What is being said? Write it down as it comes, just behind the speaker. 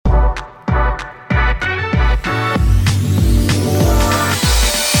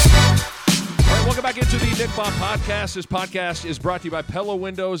Omaha podcast. This podcast is brought to you by Pella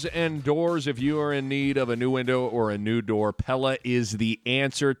Windows and Doors. If you are in need of a new window or a new door, Pella is the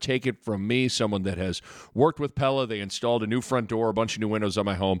answer. Take it from me, someone that has worked with Pella. They installed a new front door, a bunch of new windows on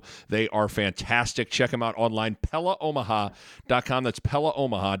my home. They are fantastic. Check them out online, PellaOmaha.com. That's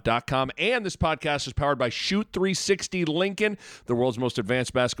PellaOmaha.com. And this podcast is powered by Shoot 360 Lincoln, the world's most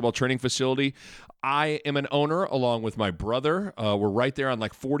advanced basketball training facility. I am an owner along with my brother. We're right there on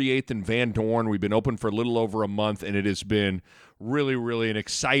like 48th and Van Dorn. We've been open for a little over a month, and it has been really, really an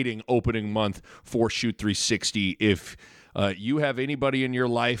exciting opening month for Shoot 360. If you have anybody in your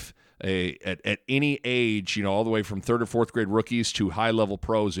life at any age, you know, all the way from third or fourth grade rookies to high-level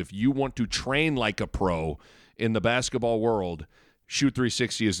pros, if you want to train like a pro in the basketball world, Shoot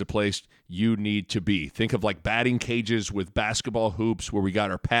 360 is the place you need to be. Think of like batting cages with basketball hoops where we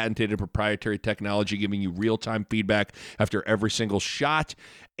got our patented and proprietary technology giving you real-time feedback after every single shot,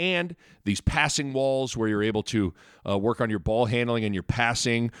 and these passing walls where you're able to work on your ball handling and your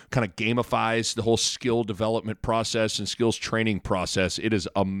passing, kind of gamifies the whole skill development process and skills training process. It is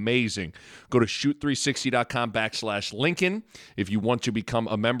amazing. Go to shoot360.com/Lincoln. If you want to become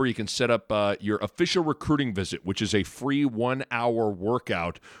a member, you can set up your official recruiting visit, which is a free 1-hour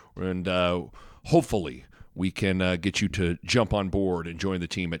workout, and hopefully we can get you to jump on board and join the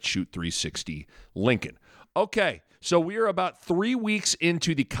team at Shoot 360 Lincoln. Okay, so we are about 3 weeks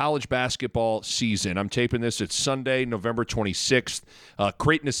into the college basketball season. I'm taping this. It's Sunday, November 26th.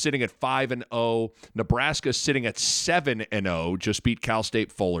 Creighton is sitting at 5-0. Nebraska is sitting at 7-0. Just beat Cal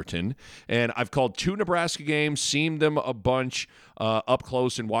State Fullerton. And I've called 2 Nebraska games, seen them a bunch up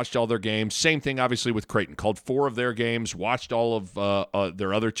close and watched all their games. Same thing, obviously, with Creighton. Called 4 of their games, watched all of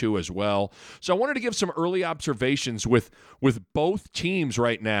their other 2 as well. So I wanted to give some early observations with both teams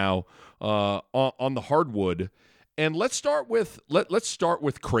right now on the hardwood. And let's start with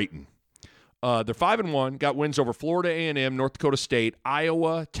Creighton. They're 5-1, got wins over Florida A&M, North Dakota State,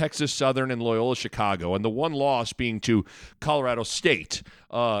 Iowa, Texas Southern, and Loyola Chicago, and the one loss being to Colorado State.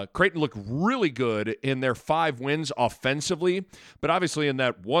 Creighton looked really good in their 5 wins offensively, but obviously in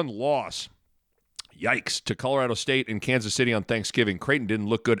that one loss, yikes, to Colorado State and Kansas City on Thanksgiving, Creighton didn't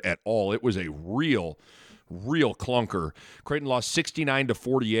look good at all. It was a real clunker. Creighton lost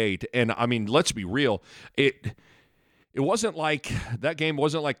 69-48, and I mean, let's be real, It wasn't like that game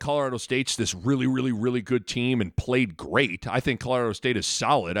wasn't like Colorado State's this really, really, really good team and played great. I think Colorado State is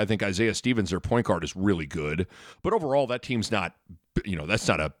solid. I think Isaiah Stevens, their point guard, is really good. But overall, that team's not, that's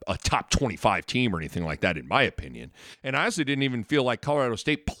not a top 25 team or anything like that, in my opinion. And I honestly didn't even feel like Colorado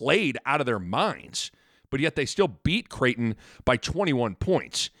State played out of their minds. But yet they still beat Creighton by 21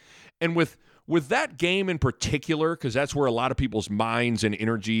 points. And with that game in particular, because that's where a lot of people's minds and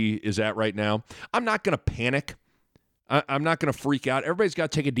energy is at right now, I'm not going to panic. I'm not going to freak out. Everybody's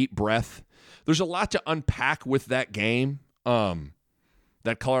got to take a deep breath. There's a lot to unpack with that game,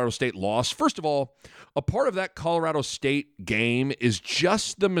 that Colorado State loss. First of all, a part of that Colorado State game is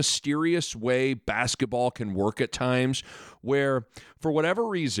just the mysterious way basketball can work at times, where for whatever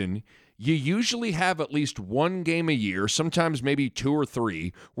reason, you usually have at least one game a year, sometimes maybe 2 or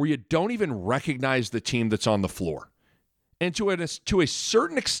 3, where you don't even recognize the team that's on the floor. And to a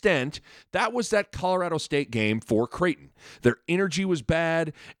certain extent, that was that Colorado State game for Creighton. Their energy was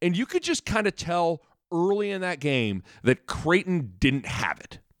bad, and you could just kind of tell early in that game that Creighton didn't have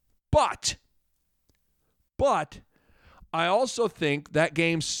it. But I also think that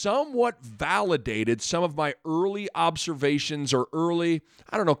game somewhat validated some of my early observations or early,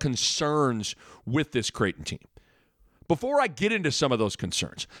 concerns with this Creighton team. Before I get into some of those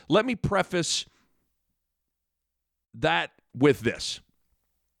concerns, let me preface that with this.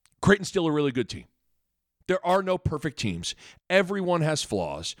 Creighton's still a really good team. There are no perfect teams. Everyone has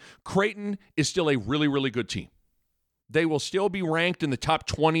flaws. Creighton is still a really, really good team. They will still be ranked in the top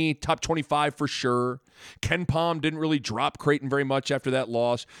 20, top 25 for sure. Ken Pom didn't really drop Creighton very much after that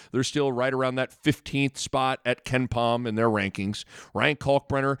loss. They're still right around that 15th spot at Ken Pom in their rankings. Ryan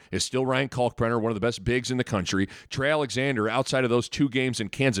Kalkbrenner is still Ryan Kalkbrenner, one of the best bigs in the country. Trey Alexander, outside of those 2 games in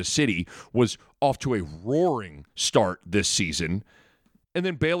Kansas City, was off to a roaring start this season. And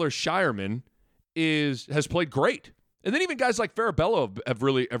then Baylor Shireman has played great. And then even guys like Farabello have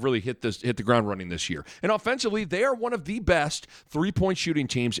really hit the ground running this year. And offensively, they are one of the best 3-point shooting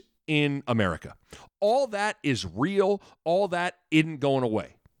teams in America. All that is real. All that isn't going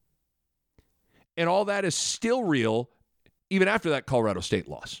away. And all that is still real even after that Colorado State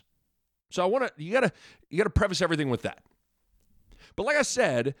loss. So you gotta preface everything with that. But like I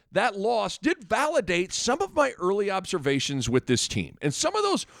said, that loss did validate some of my early observations with this team. And some of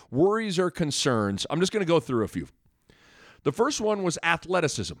those worries or concerns, I'm just going to go through a few. The first one was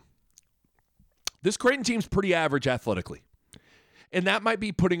athleticism. This Creighton team's pretty average athletically, and that might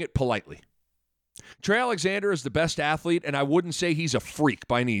be putting it politely. Trey Alexander is the best athlete, and I wouldn't say he's a freak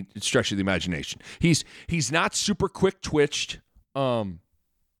by any stretch of the imagination. He's not super quick twitched.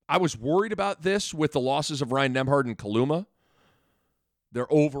 I was worried about this with the losses of Ryan Nembhard and Kaluma,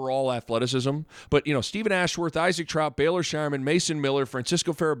 their overall athleticism. But, Stephen Ashworth, Isaac Trout, Baylor Shireman, Mason Miller,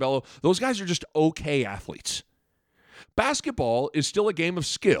 Francisco Farabello, those guys are just okay athletes. Basketball is still a game of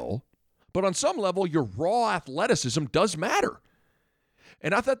skill, but on some level, your raw athleticism does matter.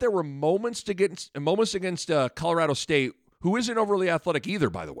 And I thought there were moments against Colorado State, who isn't overly athletic either,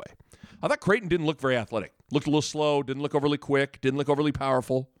 by the way. I thought Creighton didn't look very athletic. Looked a little slow, didn't look overly quick, didn't look overly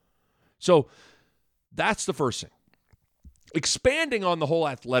powerful. So that's the first thing. Expanding on the whole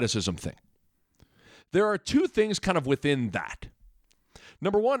athleticism thing, there are two things kind of within that.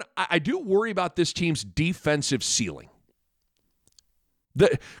 Number one, I do worry about this team's defensive ceiling.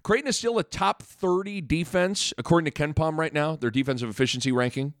 Creighton is still a top 30 defense, according to KenPom right now, their defensive efficiency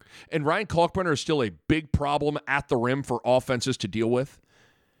ranking. And Ryan Kalkbrenner is still a big problem at the rim for offenses to deal with.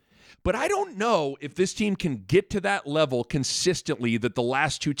 But I don't know if this team can get to that level consistently that the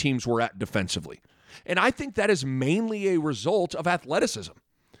last two teams were at defensively. And I think that is mainly a result of athleticism.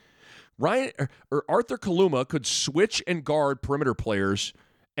 Arthur Kaluma could switch and guard perimeter players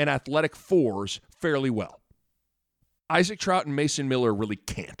and athletic fours fairly well. Isaac Trout and Mason Miller really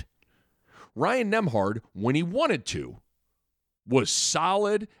can't. Ryan Nembhard, when he wanted to, was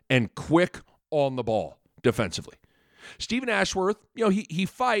solid and quick on the ball defensively. Stephen Ashworth, he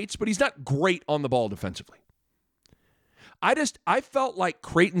fights, but he's not great on the ball defensively. I felt like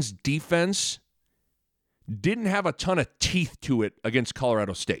Creighton's defense didn't have a ton of teeth to it against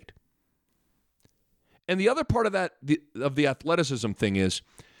Colorado State. And the other part of that, of the athleticism thing is,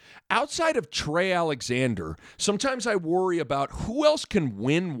 outside of Trey Alexander, sometimes I worry about who else can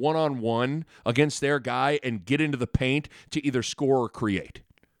win one-on-one against their guy and get into the paint to either score or create.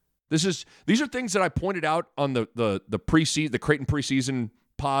 These are things that I pointed out on the Creighton preseason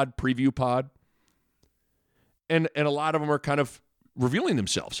preview pod. And a lot of them are kind of revealing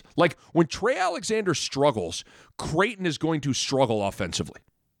themselves. Like when Trey Alexander struggles, Creighton is going to struggle offensively.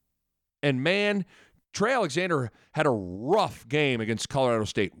 And man, Trey Alexander had a rough game against Colorado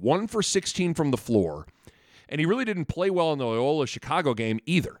State. 1 for 16 from the floor. And he really didn't play well in the Loyola Chicago game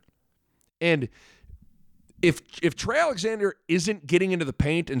either. And if Trey Alexander isn't getting into the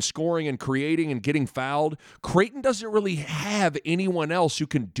paint and scoring and creating and getting fouled, Creighton doesn't really have anyone else who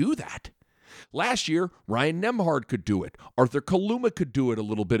can do that. Last year, Ryan Nembhard could do it. Arthur Kaluma could do it a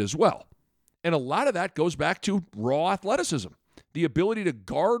little bit as well. And a lot of that goes back to raw athleticism. The ability to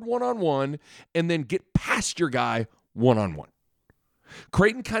guard one-on-one and then get past your guy one-on-one.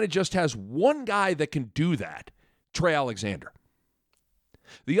 Creighton kind of just has one guy that can do that, Trey Alexander.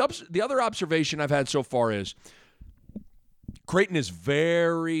 The other observation I've had so far is Creighton is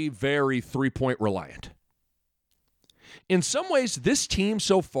very, very three-point reliant. In some ways, this team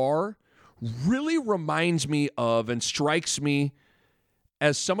so far really reminds me of and strikes me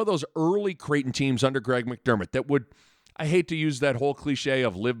as some of those early Creighton teams under Greg McDermott that would, I hate to use that whole cliche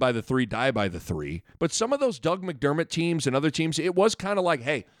of live by the three, die by the three, but some of those Doug McDermott teams and other teams, it was kind of like,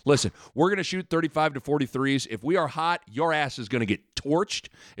 hey, listen, we're going to shoot 35 to 43s. If we are hot, your ass is going to get torched.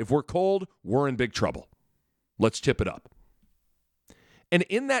 If we're cold, we're in big trouble. Let's tip it up. And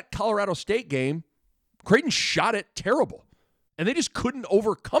in that Colorado State game, Creighton shot it terrible, and they just couldn't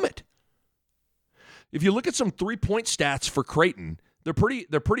overcome it. If you look at some three-point stats for Creighton, they're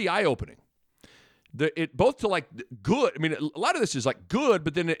pretty eye-opening. Both to like good. I mean, a lot of this is like good,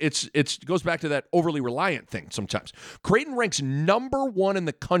 but then it goes back to that overly reliant thing sometimes. Creighton ranks number 1 in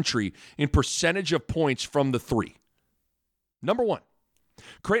the country in percentage of points from the three. Number 1.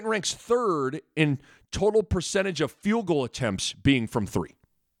 Creighton ranks 3rd in total percentage of field goal attempts being from three.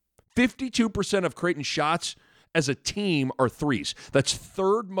 52% of Creighton shots as a team are threes. That's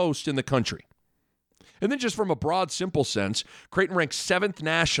 3rd most in the country. And then just from a broad, simple sense, Creighton ranks 7th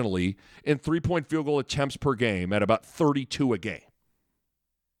nationally in three-point field goal attempts per game at about 32 a game.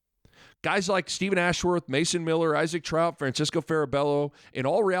 Guys like Stephen Ashworth, Mason Miller, Isaac Trout, Francisco Farabello, in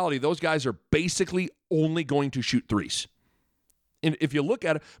all reality, those guys are basically only going to shoot threes. And if you look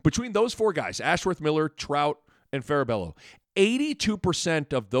at it, between those four guys, Ashworth, Miller, Trout, and Farabello,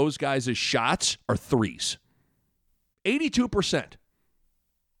 82% of those guys' shots are threes. 82%.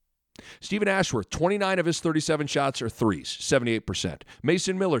 Stephen Ashworth, 29 of his 37 shots are threes, 78%.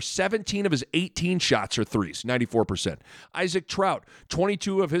 Mason Miller, 17 of his 18 shots are threes, 94%. Isaac Trout,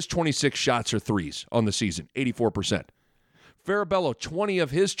 22 of his 26 shots are threes on the season, 84%. Farabello, 20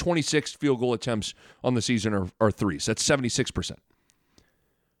 of his 26 field goal attempts on the season are threes, that's 76%.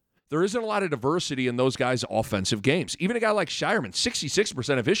 there isn't a lot of diversity in those guys' offensive games. Even a guy like Shireman,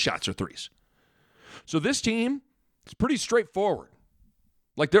 66% of his shots are threes. So this team is pretty straightforward.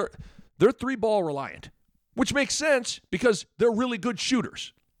 Like they're three-ball reliant, which makes sense because they're really good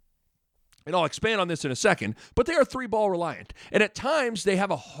shooters. And I'll expand on this in a second, but they are three-ball reliant. And at times, they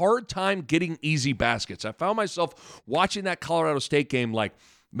have a hard time getting easy baskets. I found myself watching that Colorado State game like,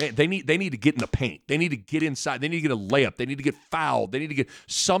 man, they need to get in the paint. They need to get inside. They need to get a layup. They need to get fouled. They need to get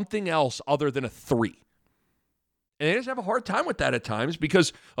something else other than a three. And they just have a hard time with that at times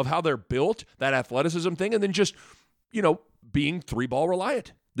because of how they're built, that athleticism thing, and then just, being three-ball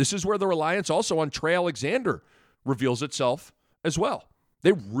reliant. This is where the reliance also on Trey Alexander reveals itself as well.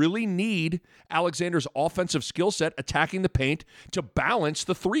 They really need Alexander's offensive skill set attacking the paint to balance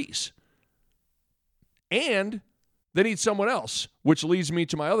the threes. And they need someone else, which leads me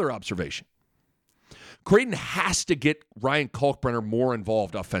to my other observation. Creighton has to get Ryan Kalkbrenner more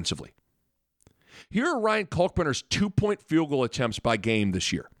involved offensively. Here are Ryan Kalkbrenner's 2-point field goal attempts by game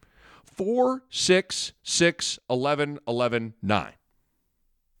this year. 4, 6, 6, 11, 11, 9.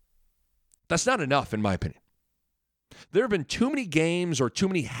 That's not enough, in my opinion. There have been too many games or too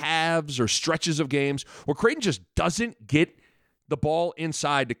many halves or stretches of games where Creighton just doesn't get the ball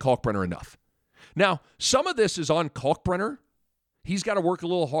inside to Kalkbrenner enough. Now, some of this is on Kalkbrenner. He's got to work a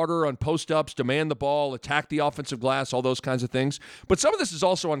little harder on post-ups, demand the ball, attack the offensive glass, all those kinds of things. But some of this is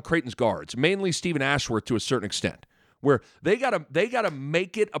also on Creighton's guards, mainly Stephen Ashworth to a certain extent, where they gotta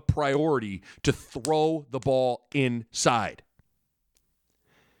make it a priority to throw the ball inside.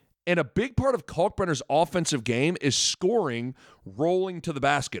 And a big part of Kalkbrenner's offensive game is scoring, rolling to the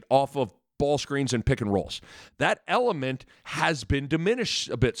basket off of ball screens and pick and rolls. That element has been diminished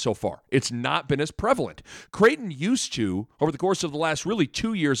a bit so far. It's not been as prevalent. Creighton used to, over the course of the last really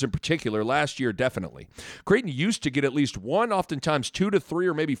 2 years in particular, last year definitely, Creighton used to get at least one, oftentimes 2 to 3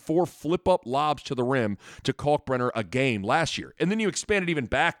 or maybe 4 flip-up lobs to the rim to Kalkbrenner a game last year. And then you expanded even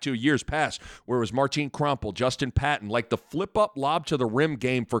back to years past where it was Martin Krompel, Justin Patton, like the flip-up lob to the rim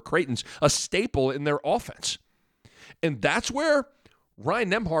game for Creighton's a staple in their offense. And that's where Ryan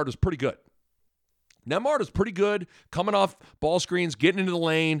Nembhard is pretty good. Nembhard is pretty good coming off ball screens, getting into the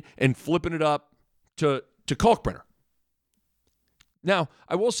lane, and flipping it up to Kalkbrenner. Now,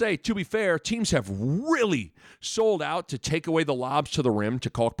 I will say, to be fair, teams have really sold out to take away the lobs to the rim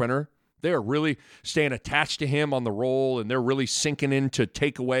to Kalkbrenner. They are really staying attached to him on the roll, and they're really sinking in to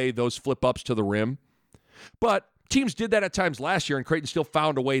take away those flip-ups to the rim. But teams did that at times last year, and Creighton still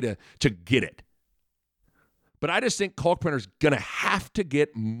found a way to get it. But I just think Kalkbrenner's going to have to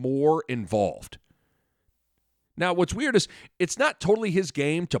get more involved. Now, what's weird is it's not totally his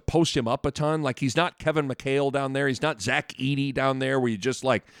game to post him up a ton. Like, he's not Kevin McHale down there. He's not Zach Edey down there where you just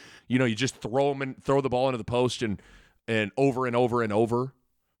you just throw the ball into the post and over and over and over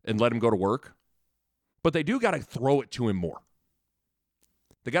and let him go to work. But they do got to throw it to him more.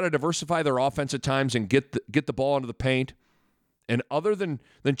 They got to diversify their offense at times and get the ball into the paint. And other than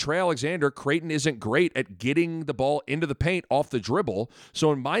Trey Alexander, Creighton isn't great at getting the ball into the paint off the dribble.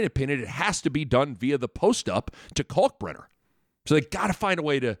 So in my opinion, it has to be done via the post-up to Kalkbrenner. So they got to find a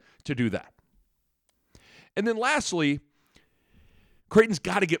way to do that. And then lastly, Creighton's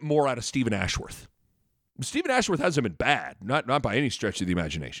got to get more out of Stephen Ashworth. Stephen Ashworth hasn't been bad, not by any stretch of the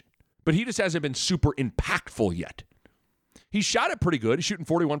imagination. But he just hasn't been super impactful yet. He shot it pretty good. He's shooting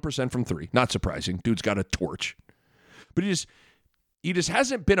 41% from three. Not surprising. Dude's got a torch. But he just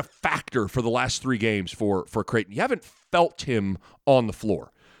hasn't been a factor for the last 3 games for Creighton. You haven't felt him on the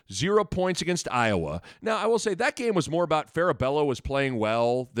floor. 0 points against Iowa. Now, I will say that game was more about Farabello was playing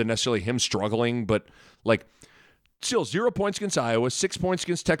well than necessarily him struggling, but still 0 points against Iowa, 6 points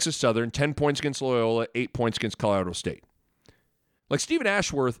against Texas Southern, 10 points against Loyola, 8 points against Colorado State. Stephen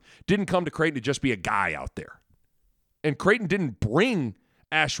Ashworth didn't come to Creighton to just be a guy out there. And Creighton didn't bring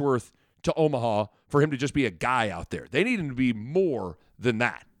Ashworth to Omaha for him to just be a guy out there. They needed to be more than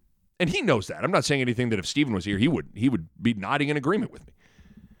that. And he knows that. I'm not saying anything that if Stephen was here, he would be nodding in agreement with me.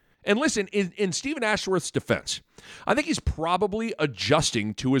 And listen, in Stephen Ashworth's defense, I think he's probably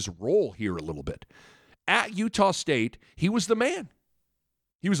adjusting to his role here a little bit. At Utah State, he was the man.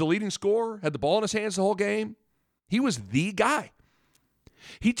 He was the leading scorer, had the ball in his hands the whole game. He was the guy.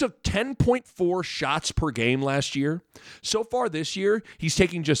 He took 10.4 shots per game last year. So far this year, he's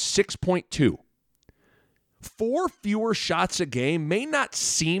taking just 6.2. 4 fewer shots a game may not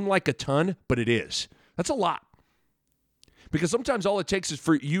seem like a ton, but it is. That's a lot. Because sometimes all it takes is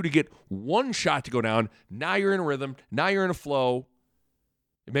for you to get one shot to go down. Now you're in a rhythm. Now you're in a flow.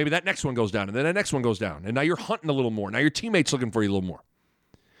 And maybe that next one goes down, and then that next one goes down. And now you're hunting a little more. Now your teammate's looking for you a little more.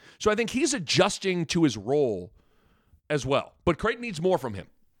 So I think he's adjusting to his role as well. But Creighton needs more from him.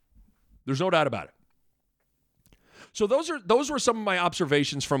 There's no doubt about it. So those were some of my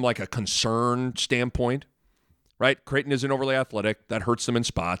observations from like a concern standpoint, right? Creighton isn't overly athletic. That hurts them in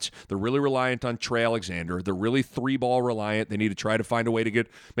spots. They're really reliant on Trey Alexander. They're really three-ball reliant. They need to try to find a way to get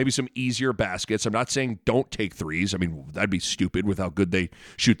maybe some easier baskets. I'm not saying don't take threes. I mean, that'd be stupid with how good they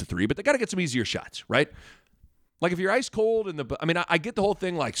shoot the three, but they got to get some easier shots, right? Like if you're ice cold I get the whole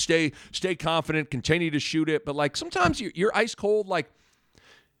thing like stay confident, continue to shoot it, but like sometimes you're ice cold like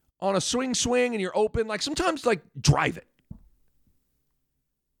on a swing and you're open, like sometimes like drive it.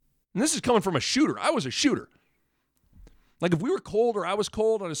 And this is coming from a shooter. I was a shooter. Like if we were cold or I was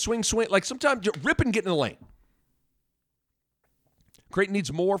cold on a swing, like sometimes you're ripping, get in the lane. Creighton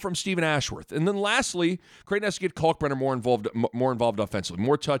needs more from Stephen Ashworth. And then lastly, Creighton has to get Kalkbrenner more involved offensively.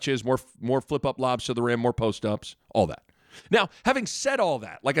 More touches, more flip-up lobs to the rim, more post-ups, all that. Now, having said all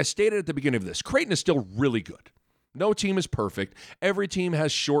that, like I stated at the beginning of this, Creighton is still really good. No team is perfect. Every team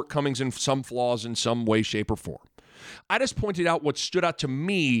has shortcomings and some flaws in some way, shape, or form. I just pointed out what stood out to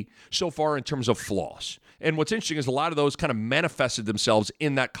me so far in terms of flaws. And what's interesting is a lot of those kind of manifested themselves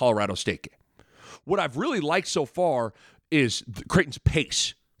in that Colorado State game. What I've really liked so far is Creighton's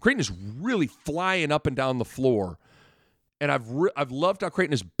pace. Creighton is really flying up and down the floor. And I've loved how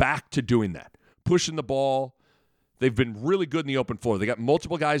Creighton is back to doing that. Pushing the ball. They've been really good in the open floor. They got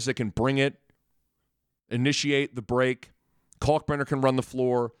multiple guys that can bring it, initiate the break. Kalkbrenner can run the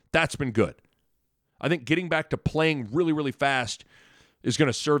floor. That's been good. I think getting back to playing really, really fast is going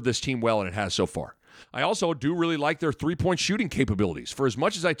to serve this team well, and it has so far. I also do really like their three-point shooting capabilities. For as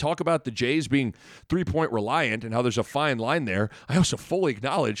much as I talk about the Jays being three-point reliant and how there's a fine line there, I also fully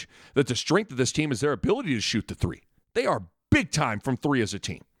acknowledge that the strength of this team is their ability to shoot the three. They are big time from three as a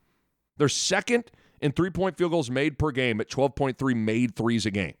team. They're second in three-point field goals made per game at 12.3 made threes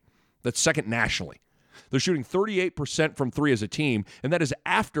a game. That's second nationally. They're shooting 38% from three as a team, and that is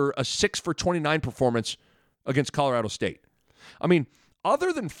after a 6 for 29 performance against Colorado State. I mean,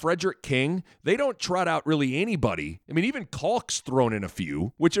 other than Frederick King, they don't trot out really anybody. I mean, even Kalk's thrown in a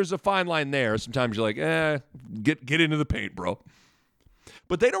few, which there's a fine line there. Sometimes you're like, get into the paint, bro.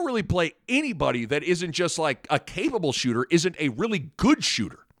 But they don't really play anybody that isn't just like a capable shooter, isn't a really good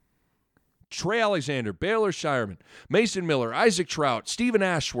shooter. Trey Alexander, Baylor Shireman, Mason Miller, Isaac Trout, Stephen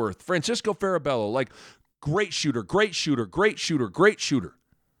Ashworth, Francisco Farabello, like great shooter, great shooter, great shooter, great shooter.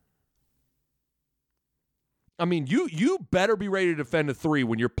 I mean, you better be ready to defend the three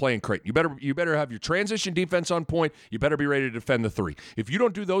when you're playing Creighton. You better have your transition defense on point. You better be ready to defend the three. If you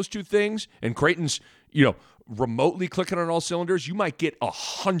don't do those two things and Creighton's, remotely clicking on all cylinders, you might get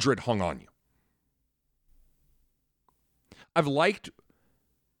 100 hung on you. I've liked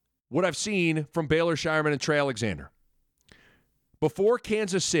what I've seen from Baylor Shireman and Trey Alexander. Before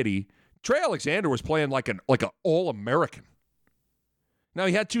Kansas City, Trey Alexander was playing like an All-American. Now,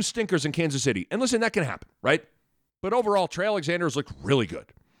 he had two stinkers in Kansas City. And listen, that can happen, right? But overall, Trey Alexander has looked really good.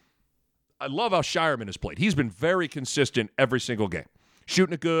 I love how Shireman has played. He's been very consistent every single game.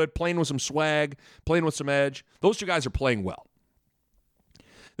 Shooting it good, playing with some swag, playing with some edge. Those two guys are playing well.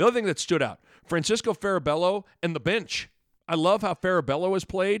 The other thing that stood out, Francisco Farabello and the bench. I love how Farabello has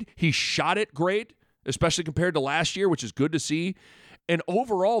played. He shot it great, especially compared to last year, which is good to see. And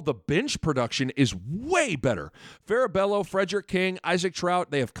overall, the bench production is way better. Farabello, Frederick King, Isaac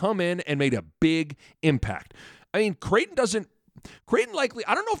Trout, they have come in and made a big impact. I mean, Creighton likely,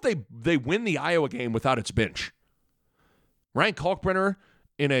 I don't know if they win the Iowa game without its bench. Ryan Kalkbrenner,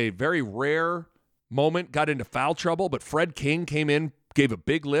 in a very rare moment, got into foul trouble, but Fred King came in, gave a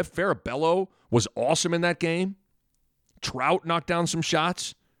big lift. Farabello was awesome in that game. Trout knocked down some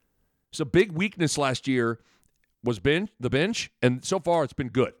shots. It's a big weakness last year was the bench, and so far it's been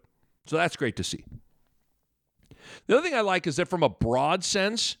good. So that's great to see. The other thing I like is that from a broad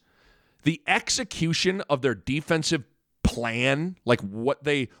sense, the execution of their defensive plan, like what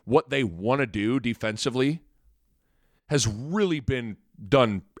they want to do defensively, has really been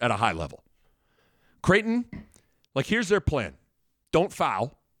done at a high level. Creighton, like here's their plan. Don't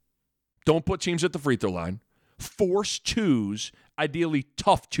foul. Don't put teams at the free throw line. Force twos, ideally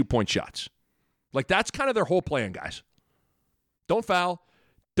tough 2-point shots. Like that's kind of their whole plan, guys. Don't foul.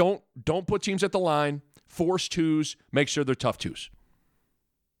 Don't put teams at the line. Force twos. Make sure they're tough twos.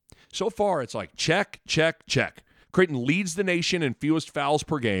 So far, it's like check, check, check. Creighton leads the nation in fewest fouls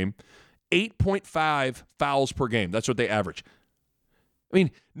per game. 8.5 fouls per game. That's what they average. I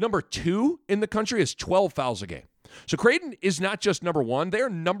mean, number 2 in the country is 12 fouls a game. So Creighton is not just number 1. They are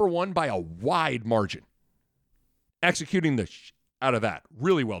number 1 by a wide margin. Executing the out of that.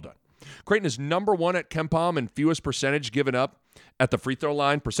 Really well done. Creighton is number 1 at KenPom in fewest percentage given up at the free throw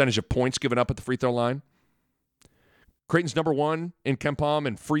line, percentage of points given up at the free throw line. Creighton's number one in KenPom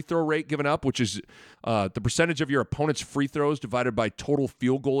and free throw rate given up, which is the percentage of your opponent's free throws divided by total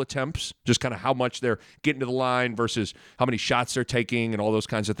field goal attempts, just kind of how much they're getting to the line versus how many shots they're taking and all those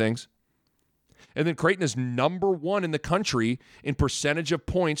kinds of things. And then Creighton is number one in the country in percentage of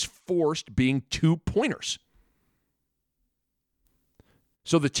points forced being two-pointers.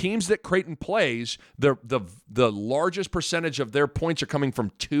 So the teams that Creighton plays, the largest percentage of their points are coming from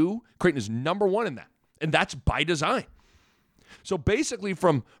two. Creighton is number one in that, and that's by design. So basically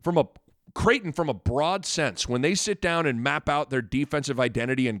from Creighton, from a broad sense, when they sit down and map out their defensive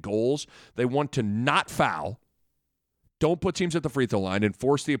identity and goals, they want to not foul, don't put teams at the free throw line, and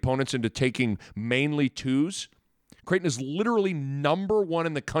force the opponents into taking mainly twos. Creighton is literally number one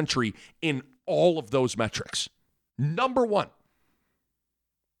in the country in all of those metrics. Number one.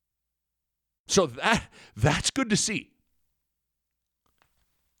 So that's good to see.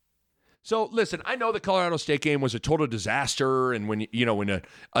 So listen, I know the Colorado State game was a total disaster, and when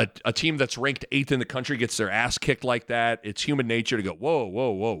a team that's ranked 8th in the country gets their ass kicked like that, it's human nature to go, whoa,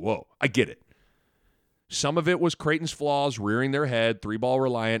 whoa, whoa, whoa. I get it. Some of it was Creighton's flaws, rearing their head, 3-ball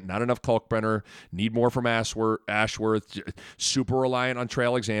reliant, not enough Kalkbrenner, need more from Ashworth, super reliant on Trey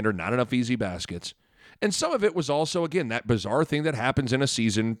Alexander, not enough easy baskets. And some of it was also, again, that bizarre thing that happens in a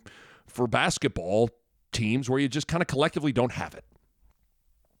season for basketball teams where you just kind of collectively don't have it.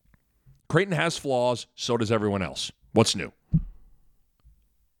 Creighton has flaws, so does everyone else. What's new?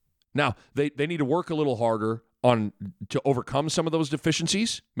 Now, they need to work a little harder to overcome some of those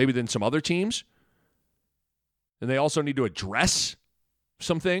deficiencies, maybe than some other teams. And they also need to address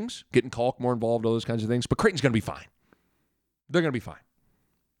some things, getting Kalk more involved, all those kinds of things. But Creighton's going to be fine. They're going to be fine.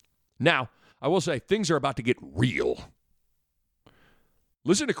 Now, I will say, things are about to get real.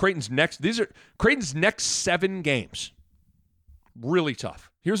 Listen to Creighton's next 7 games. Really tough.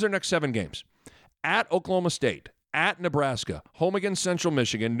 Here's their next 7 games. At Oklahoma State, at Nebraska, home against Central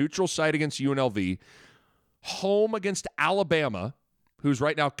Michigan, neutral site against UNLV, home against Alabama, who's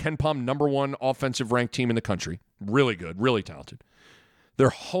right now KenPom number 1 offensive ranked team in the country. Really good, really talented. They're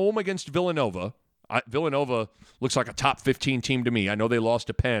home against Villanova. Villanova looks like a top 15 team to me. I know they lost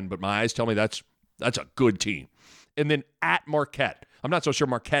to Penn, but my eyes tell me that's a good team. And then at Marquette. I'm not so sure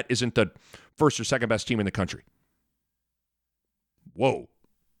Marquette isn't the first or second best team in the country. Whoa.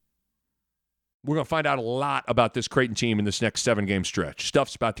 We're going to find out a lot about this Creighton team in this next 7-game stretch.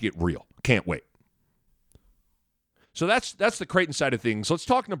 Stuff's about to get real. Can't wait. So that's the Creighton side of things. Let's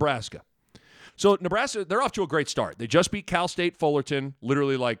talk Nebraska. So Nebraska, they're off to a great start. They just beat Cal State Fullerton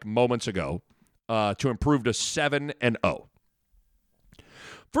literally like moments ago to improve to 7-0.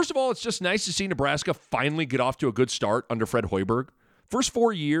 First of all, it's just nice to see Nebraska finally get off to a good start under Fred Hoiberg. First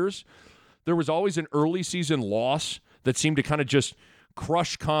 4 years, there was always an early season loss that seemed to kind of just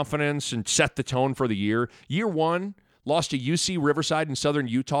crush confidence and set the tone for the year. Year 1, lost to UC Riverside in Southern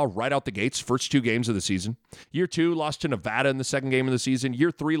Utah right out the gates, first 2 games of the season. Year 2, lost to Nevada in the second game of the season.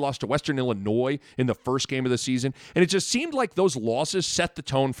 Year 3, lost to Western Illinois in the first game of the season. And it just seemed like those losses set the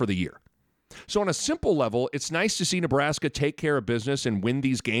tone for the year. So on a simple level, it's nice to see Nebraska take care of business and win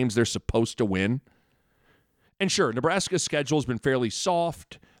these games they're supposed to win. And sure, Nebraska's schedule has been fairly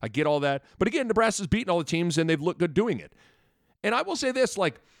soft. I get all that. But again, Nebraska's beaten all the teams, and they've looked good doing it. And I will say this,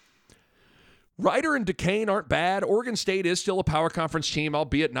 Ryder and Duquesne aren't bad. Oregon State is still a power conference team,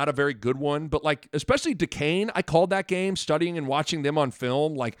 albeit not a very good one. But, especially Duquesne, I called that game, studying and watching them on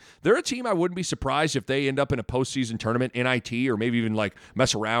film. They're a team I wouldn't be surprised if they end up in a postseason tournament, NIT, or maybe even,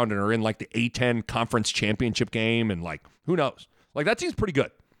 mess around and are in, the A-10 conference championship game. And, who knows? That team's pretty good.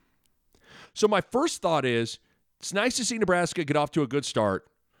 So my first thought is, it's nice to see Nebraska get off to a good start.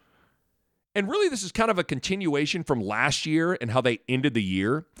 And really, this is kind of a continuation from last year and how they ended the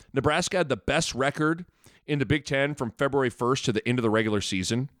year. Nebraska had the best record in the Big Ten from February 1st to the end of the regular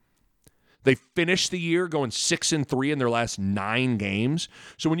season. They finished the year going 6-3 in their last 9 games.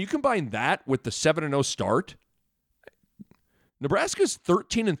 So when you combine that with the 7-0 start, Nebraska's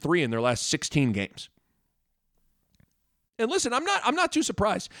 13-3 in their last 16 games. And listen, I'm not too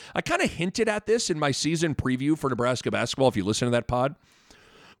surprised. I kind of hinted at this in my season preview for Nebraska basketball, if you listen to that pod.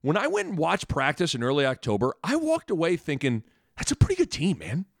 When I went and watched practice in early October, I walked away thinking, that's a pretty good team,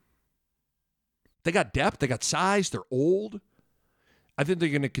 man. They got depth, they got size, they're old. I think they're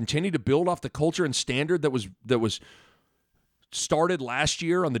going to continue to build off the culture and standard that was started last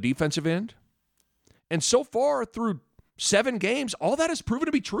year on the defensive end. And so far, through 7 games, all that has proven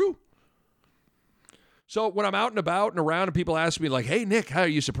to be true. So when I'm out and about and around and people ask me hey, Nick, how are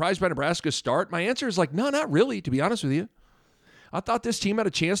you surprised by Nebraska's start? My answer is no, not really, to be honest with you. I thought this team had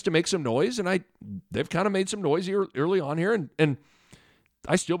a chance to make some noise, and they've kind of made some noise here early on here, and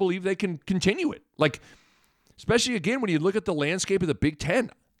I still believe they can continue it. Especially, again, when you look at the landscape of the Big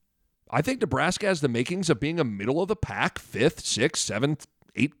Ten. I think Nebraska has the makings of being a middle-of-the-pack, 5th, 6th, 7th,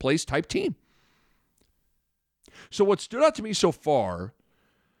 8th place type team. So what stood out to me so far,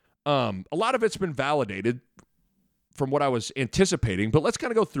 a lot of it's been validated from what I was anticipating, but let's kind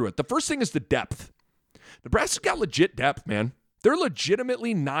of go through it. The first thing is the depth. Nebraska's got legit depth, man. They're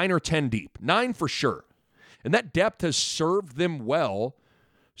legitimately 9 or 10 deep. 9 for sure. And that depth has served them well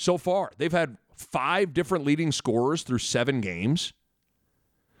so far. They've had 5 different leading scorers through 7 games.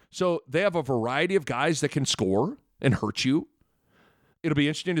 So they have a variety of guys that can score and hurt you. It'll be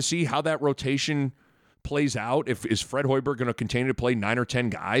interesting to see how that rotation plays out. Is Fred Hoiberg going to continue to play 9 or 10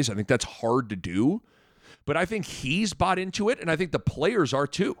 guys? I think that's hard to do. But I think he's bought into it, and I think the players are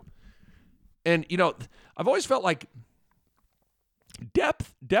too. And, I've always felt like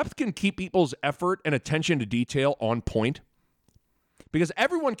depth can keep people's effort and attention to detail on point. Because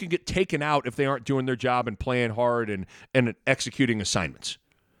everyone can get taken out if they aren't doing their job and playing hard and executing assignments.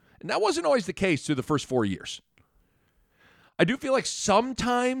 And that wasn't always the case through the first 4 years. I do feel like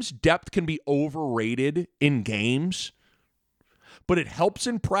sometimes depth can be overrated in games, but it helps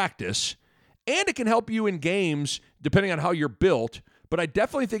in practice, and it can help you in games depending on how you're built. But I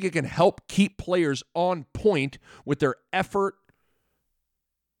definitely think it can help keep players on point with their effort,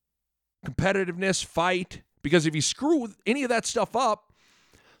 competitiveness, fight. Because if you screw any of that stuff up,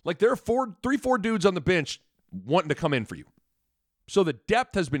 like there are 4 dudes on the bench wanting to come in for you. So the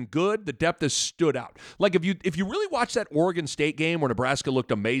depth has been good. The depth has stood out. Like if you really watch that Oregon State game where Nebraska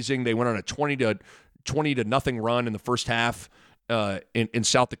looked amazing, they went on a 20 to nothing run in the first half in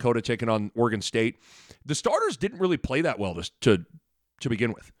South Dakota, taking on Oregon State. The starters didn't really play that well to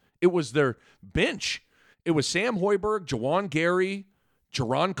begin with. It was their bench. It was Sam Hoiberg, Juwan Gary,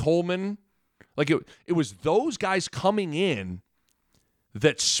 Jerron Coleman. Like it was those guys coming in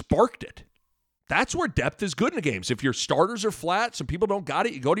that sparked it. That's where depth is good in the games. If your starters are flat, some people don't got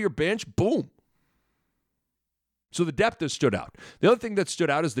it, you go to your bench, boom. So the depth has stood out. The other thing that stood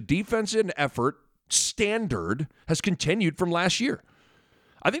out is the defensive effort standard has continued from last year.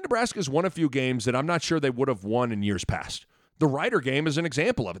 I think Nebraska's won a few games that I'm not sure they would have won in years past. The Rider game is an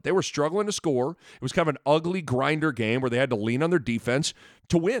example of it. They were struggling to score. It was kind of an ugly grinder game where they had to lean on their defense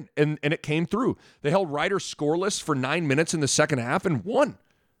to win, and it came through. They held Rider scoreless for 9 minutes in the second half and won.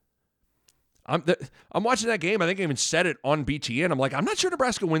 I'm watching that game. I think I even said it on BTN. I'm like, I'm not sure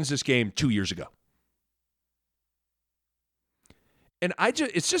Nebraska wins this game 2 years ago. And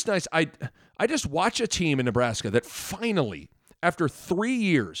it's just nice. I just watch a team in Nebraska that finally, after 3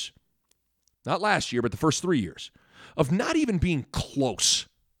 years, not last year, but the first 3 years, of not even being close,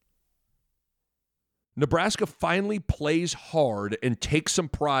 Nebraska finally plays hard and takes some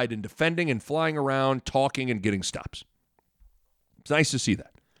pride in defending and flying around, talking and getting stops. It's nice to see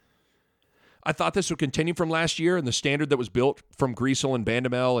that. I thought this would continue from last year and the standard that was built from Griesel and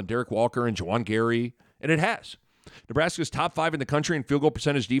Bandamel and Derek Walker and Juwan Gary, and it has. Nebraska's top 5 in the country in field goal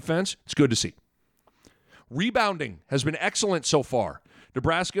percentage defense. It's good to see. Rebounding has been excellent so far.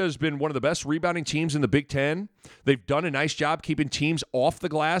 Nebraska has been one of the best rebounding teams in the Big Ten. They've done a nice job keeping teams off the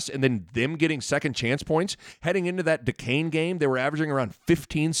glass and then them getting second chance points. Heading into that Duquesne game, they were averaging around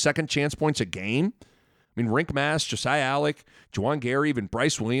 15 second chance points a game. I mean, Rink Mass, Josiah Alec, Juwan Gary, even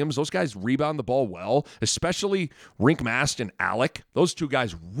Bryce Williams, those guys rebound the ball well, especially Rink Mass and Alec. Those 2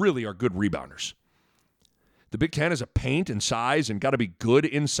 guys really are good rebounders. The Big Ten is a paint and size and got to be good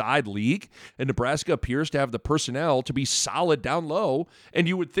inside league, and Nebraska appears to have the personnel to be solid down low, and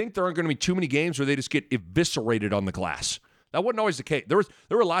you would think there aren't going to be too many games where they just get eviscerated on the glass. That wasn't always the case. There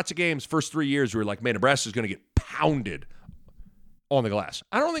were lots of games first 3 years where you're like, man, Nebraska's going to get pounded on the glass.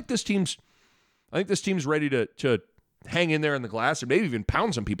 I think this team's ready to hang in there in the glass and maybe even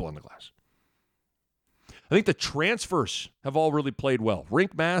pound some people on the glass. I think the transfers have all really played well.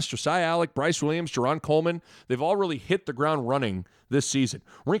 Rink Mass, Josiah Alec, Bryce Williams, Jerron Coleman, they've all really hit the ground running this season.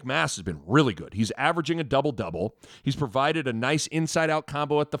 Rink Mass has been really good. He's averaging a double-double. He's provided a nice inside-out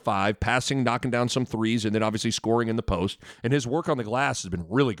combo at the 5, passing, knocking down some threes, and then obviously scoring in the post. And his work on the glass has been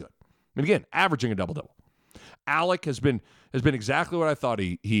really good. And again, averaging a double-double. Alec has been exactly what I thought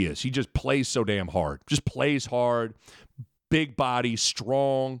he is. He just plays so damn hard. Just plays hard. Big body,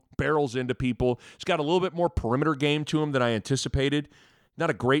 strong, barrels into people. He's got a little bit more perimeter game to him than I anticipated. Not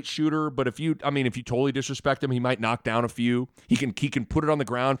a great shooter, but if you totally disrespect him, he might knock down a few. He can put it on the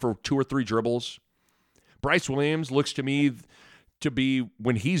ground for 2 or 3 dribbles. Bryce Williams looks to me to be,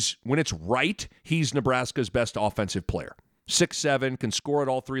 when it's right, he's Nebraska's best offensive player. 6'7", can score at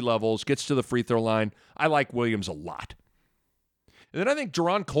all 3 levels, gets to the free throw line. I like Williams a lot. And then I think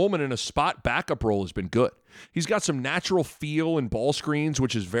Jerron Coleman in a spot backup role has been good. He's got some natural feel in ball screens,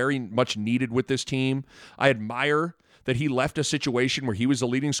 which is very much needed with this team. I admire that he left a situation where he was the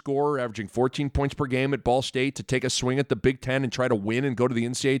leading scorer, averaging 14 points per game at Ball State, to take a swing at the Big Ten and try to win and go to the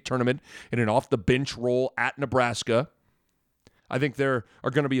NCAA tournament in an off-the-bench role at Nebraska. I think there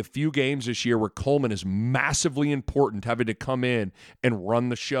are going to be a few games this year where Coleman is massively important, having to come in and run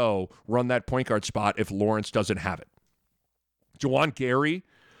the show, run that point guard spot if Lawrence doesn't have it. Juwan Gary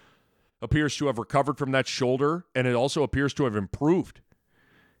appears to have recovered from that shoulder, and it also appears to have improved.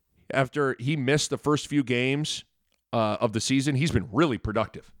 After he missed the first few games of the season, he's been really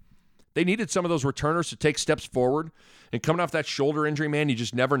productive. They needed some of those returners to take steps forward, and coming off that shoulder injury, man, you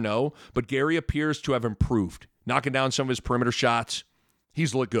just never know. But Gary appears to have improved, knocking down some of his perimeter shots.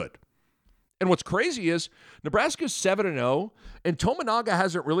 He's looked good. And what's crazy is Nebraska's 7-0, and Tominaga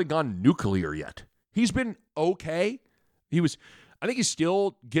hasn't really gone nuclear yet. He's been okay. I think he's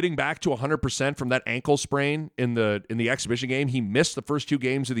still getting back to 100% from that ankle sprain in the exhibition game. He missed the first 2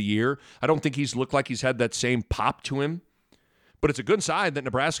 games of the year. I don't think he's looked like he's had that same pop to him. But it's a good sign that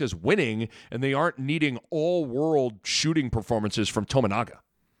Nebraska's winning and they aren't needing all-world shooting performances from Tominaga.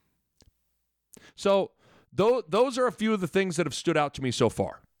 So those are a few of the things that have stood out to me so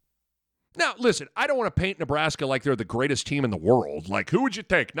far. Now, listen, I don't want to paint Nebraska like they're the greatest team in the world. Like, who would you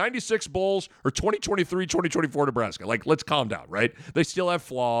take, 96 Bulls or 2023, 2024 Nebraska? Like, let's calm down, right? They still have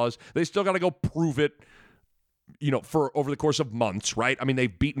flaws. They still got to go prove it, for over the course of months, right? I mean,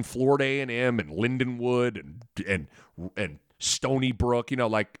 they've beaten Florida A&M and Lindenwood and Stony Brook.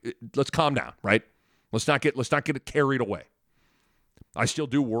 Let's calm down, right? Let's not get it carried away. I still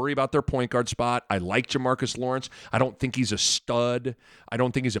do worry about their point guard spot. I like Jamarcus Lawrence. I don't think he's a stud. I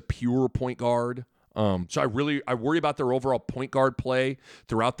don't think he's a pure point guard. So I worry about their overall point guard play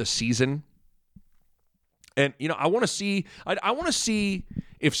throughout the season. And I want to see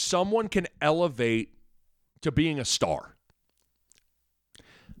if someone can elevate to being a star.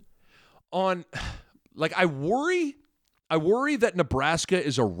 I worry that Nebraska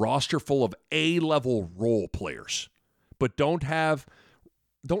is a roster full of A-level role players, but don't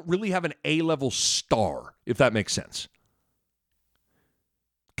really have an A-level star, if that makes sense.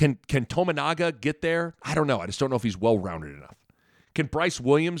 Can Tominaga get there? I don't know. I just don't know if he's well-rounded enough. Can Bryce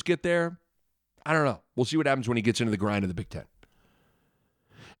Williams get there? I don't know. We'll see what happens when he gets into the grind of the Big Ten.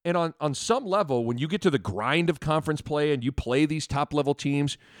 And on some level, when you get to the grind of conference play and you play these top-level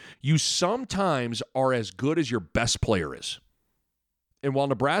teams, you sometimes are as good as your best player is. And while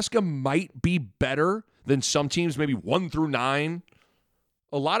Nebraska might be better than some teams, maybe 1 through 9,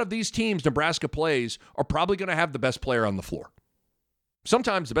 a lot of these teams Nebraska plays are probably going to have the best player on the floor.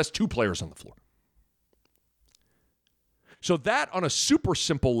 Sometimes the best 2 players on the floor. So that, on a super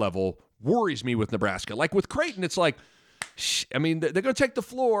simple level, worries me with Nebraska. Like with Creighton, it's like, they're going to take the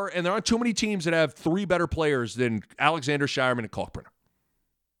floor, and there aren't too many teams that have 3 better players than Alexander, Shireman, and Kalkbrenner.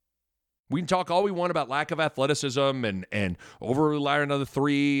 We can talk all we want about lack of athleticism and over-relying on another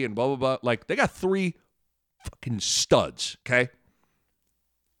 3 and blah, blah, blah. Like, they got 3 fucking studs, okay?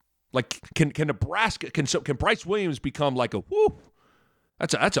 Like, can Nebraska, can Bryce Williams become like a, whoo,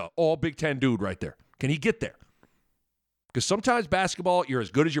 that's a all Big Ten dude right there. Can he get there? Because sometimes basketball, you're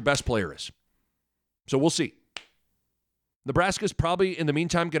as good as your best player is. So we'll see. Nebraska's probably, in the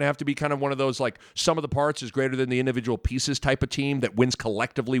meantime, going to have to be kind of one of those, like, sum of the parts is greater than the individual pieces type of team that wins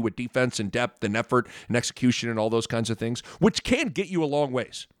collectively with defense and depth and effort and execution and all those kinds of things, which can get you a long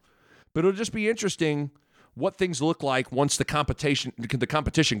ways. But it'll just be interesting what things look like once the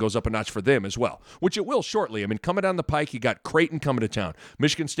competition goes up a notch for them as well, which it will shortly. I mean, coming down the pike, you got Creighton coming to town,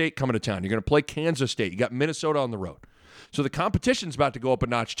 Michigan State coming to town. You're going to play Kansas State. You got Minnesota on the road. So the competition's about to go up a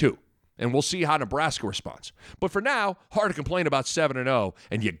notch too. And we'll see how Nebraska responds. But for now, hard to complain about 7-0,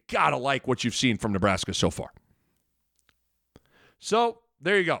 and you got to like what you've seen from Nebraska so far. So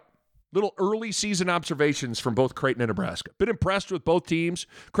there you go. Little early season observations from both Creighton and Nebraska. Been impressed with both teams.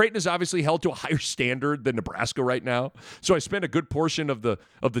 Creighton is obviously held to a higher standard than Nebraska right now. So I spent a good portion of the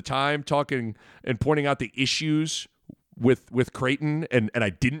time talking and pointing out the issues with Creighton, and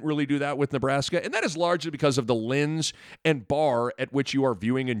I didn't really do that with Nebraska. And that is largely because of the lens and bar at which you are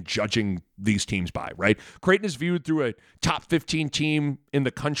viewing and judging these teams by, right? Creighton is viewed through a top 15 team in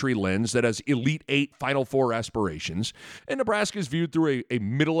the country lens that has Elite 8 Final Four aspirations. And Nebraska is viewed through a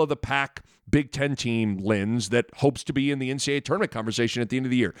middle-of-the-pack Big Ten team lens that hopes to be in the NCAA tournament conversation at the end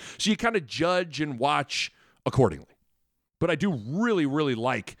of the year. So you kind of judge and watch accordingly. But I do really, really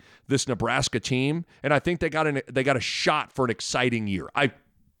like this Nebraska team, and I think they got a shot for an exciting year. I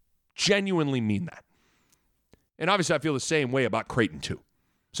genuinely mean that. And obviously I feel the same way about Creighton too.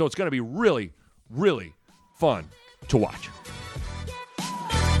 So it's going to be really, really fun to watch.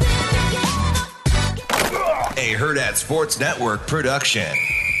 A Herd at Sports Network production.